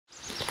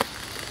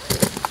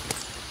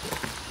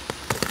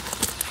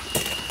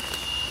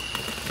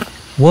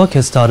Work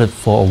has started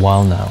for a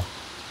while now.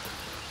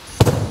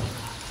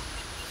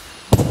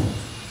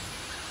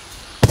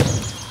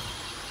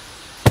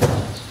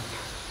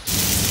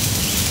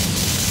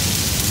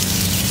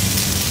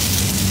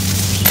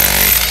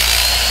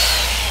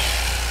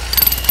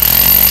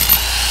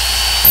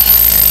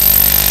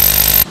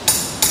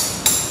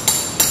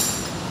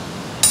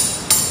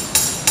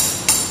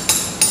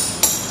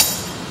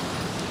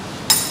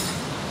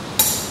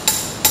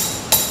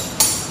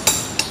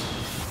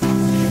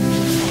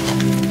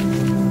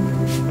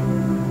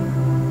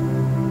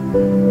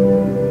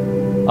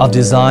 I've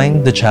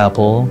designed the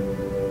chapel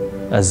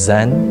as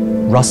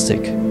Zen,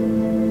 rustic,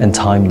 and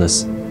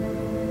timeless,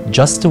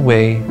 just the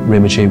way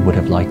Rinpoche would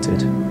have liked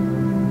it.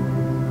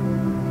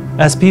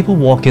 As people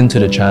walk into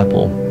the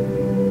chapel,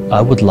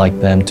 I would like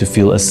them to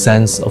feel a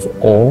sense of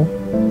awe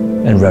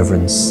and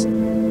reverence,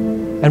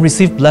 and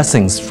receive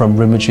blessings from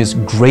Rinpoche's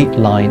great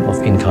line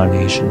of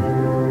incarnation.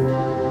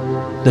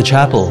 The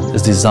chapel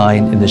is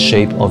designed in the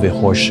shape of a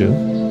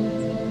horseshoe.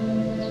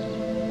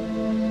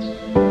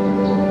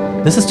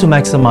 This is to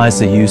maximize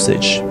the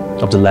usage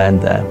of the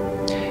land there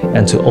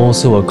and to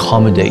also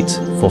accommodate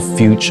for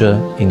future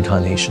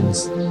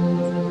incarnations.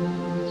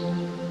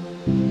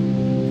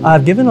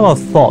 I've given a lot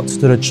of thought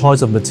to the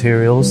choice of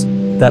materials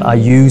that I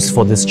use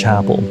for this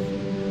chapel.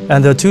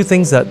 And there are two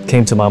things that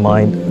came to my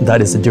mind. That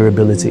is the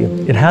durability.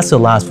 It has to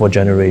last for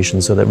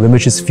generations so that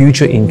Rinpoche's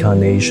future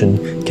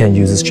incarnation can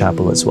use this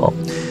chapel as well.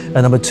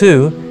 And number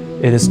two,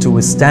 it is to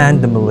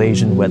withstand the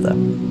Malaysian weather.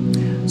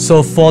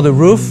 So for the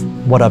roof,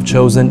 what I've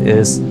chosen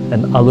is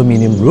an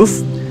aluminium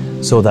roof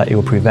so that it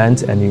will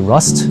prevent any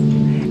rust.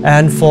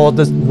 And for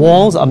the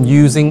walls, I'm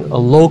using a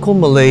local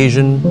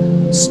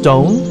Malaysian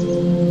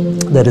stone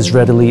that is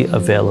readily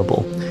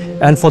available.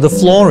 And for the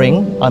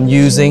flooring, I'm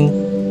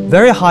using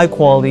very high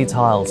quality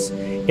tiles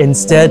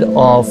instead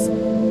of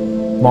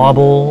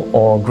marble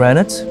or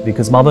granite,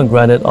 because marble and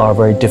granite are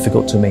very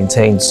difficult to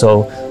maintain.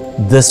 So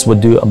this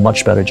would do a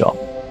much better job.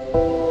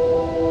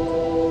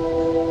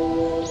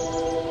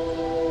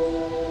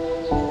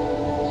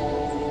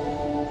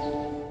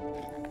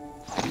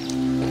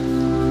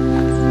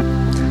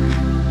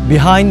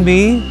 Behind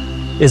me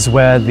is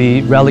where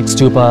the Relic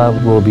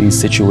Stupa will be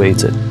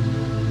situated.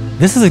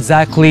 This is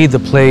exactly the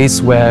place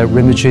where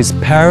Rinpoche's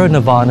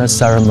Parinirvana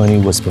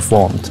ceremony was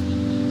performed.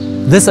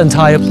 This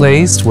entire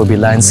place will be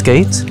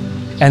landscaped,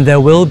 and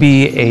there will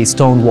be a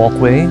stone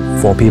walkway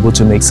for people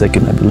to make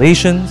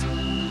circumambulations,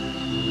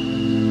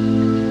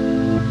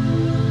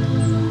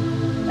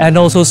 and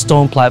also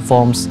stone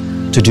platforms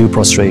to do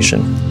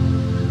prostration.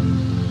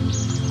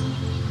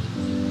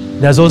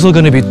 There's also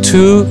going to be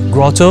 2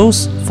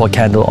 grottos for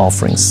candle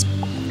offerings.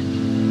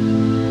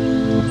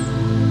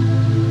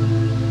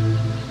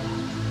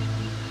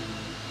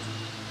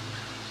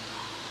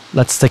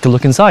 Let's take a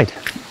look inside.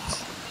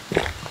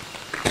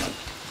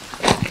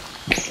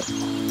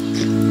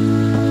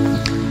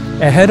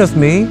 Ahead of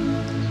me,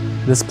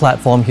 this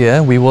platform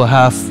here, we will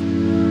have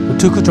the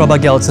Tulku Drakpa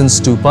Gyaltsen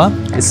Stupa.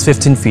 It's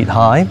 15 feet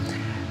high.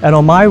 And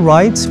on my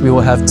right, we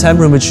will have Tsem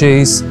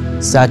Rinpoche's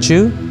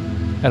statue.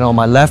 And on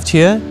my left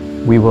here,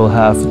 we will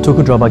have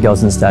Tulku Drakpa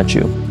Gyaltsen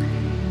statue.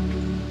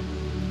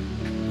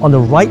 On the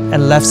right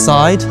and left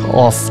side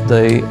of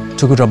the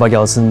Tulku Drakpa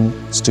Gyaltsen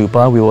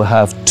Stupa, we will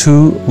have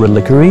 2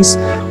 reliquaries.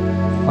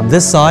 On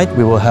this side,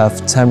 we will have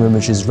Tsem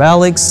Rinpoche's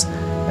relics,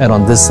 and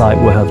on this side,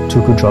 we'll have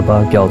Tulku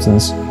Drakpa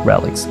Gyaltsen's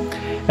relics.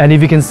 And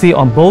if you can see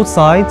on both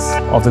sides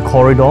of the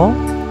corridor,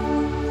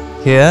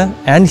 here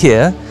and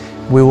here,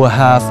 we will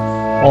have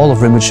all of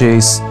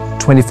Rinpoche's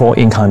 24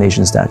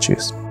 incarnation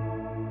statues.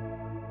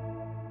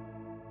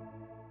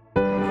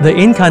 The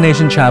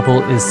Incarnation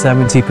Chapel is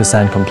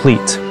 70%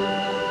 complete.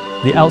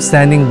 The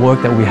outstanding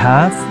work that we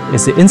have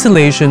is the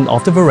installation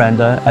of the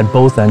veranda at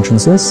both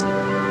entrances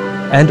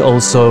and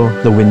also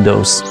the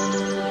windows.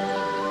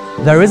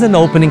 There is an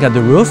opening at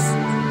the roof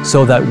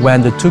so that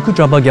when the Tulku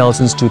Drakpa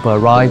Gyaltsen Stupa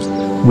arrives,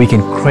 we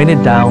can crane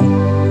it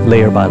down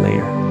layer by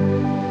layer.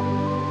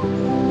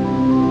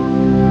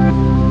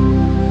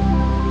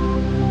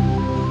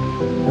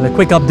 And a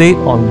quick update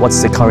on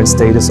what's the current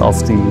status of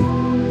the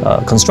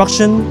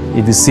construction.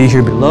 If you see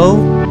here below,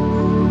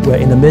 we're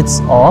in the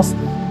midst of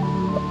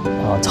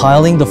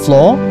tiling the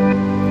floor.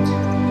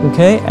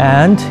 Okay,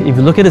 and if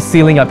you look at the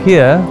ceiling up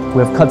here,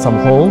 we have cut some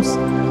holes.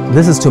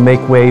 This is to make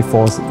way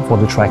for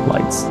the track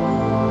lights.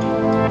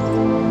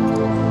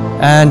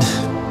 And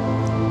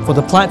for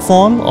the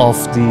platform of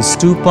the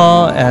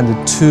stupa and the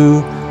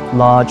 2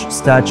 large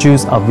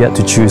statues, I've yet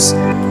to choose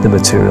the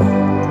material.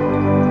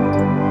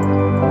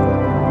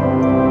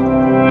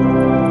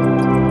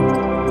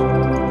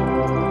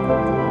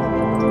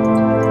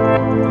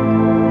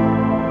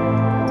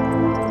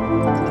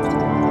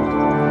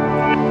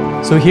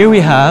 So here we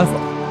have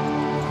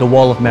the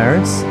Wall of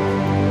Merits.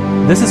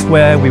 This is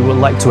where we would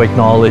like to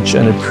acknowledge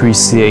and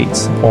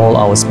appreciate all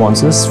our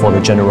sponsors for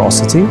their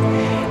generosity.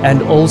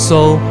 And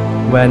also,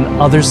 when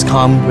others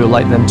come, we would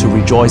like them to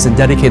rejoice and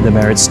dedicate the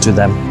merits to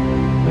them.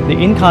 The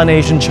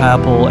Incarnation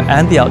Chapel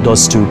and the outdoor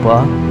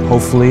stupa,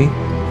 hopefully,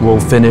 will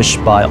finish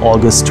by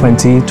August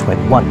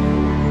 2021.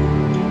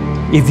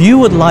 If you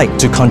would like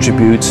to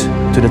contribute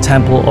to the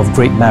Temple of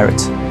Great Merit,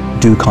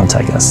 do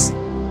contact us.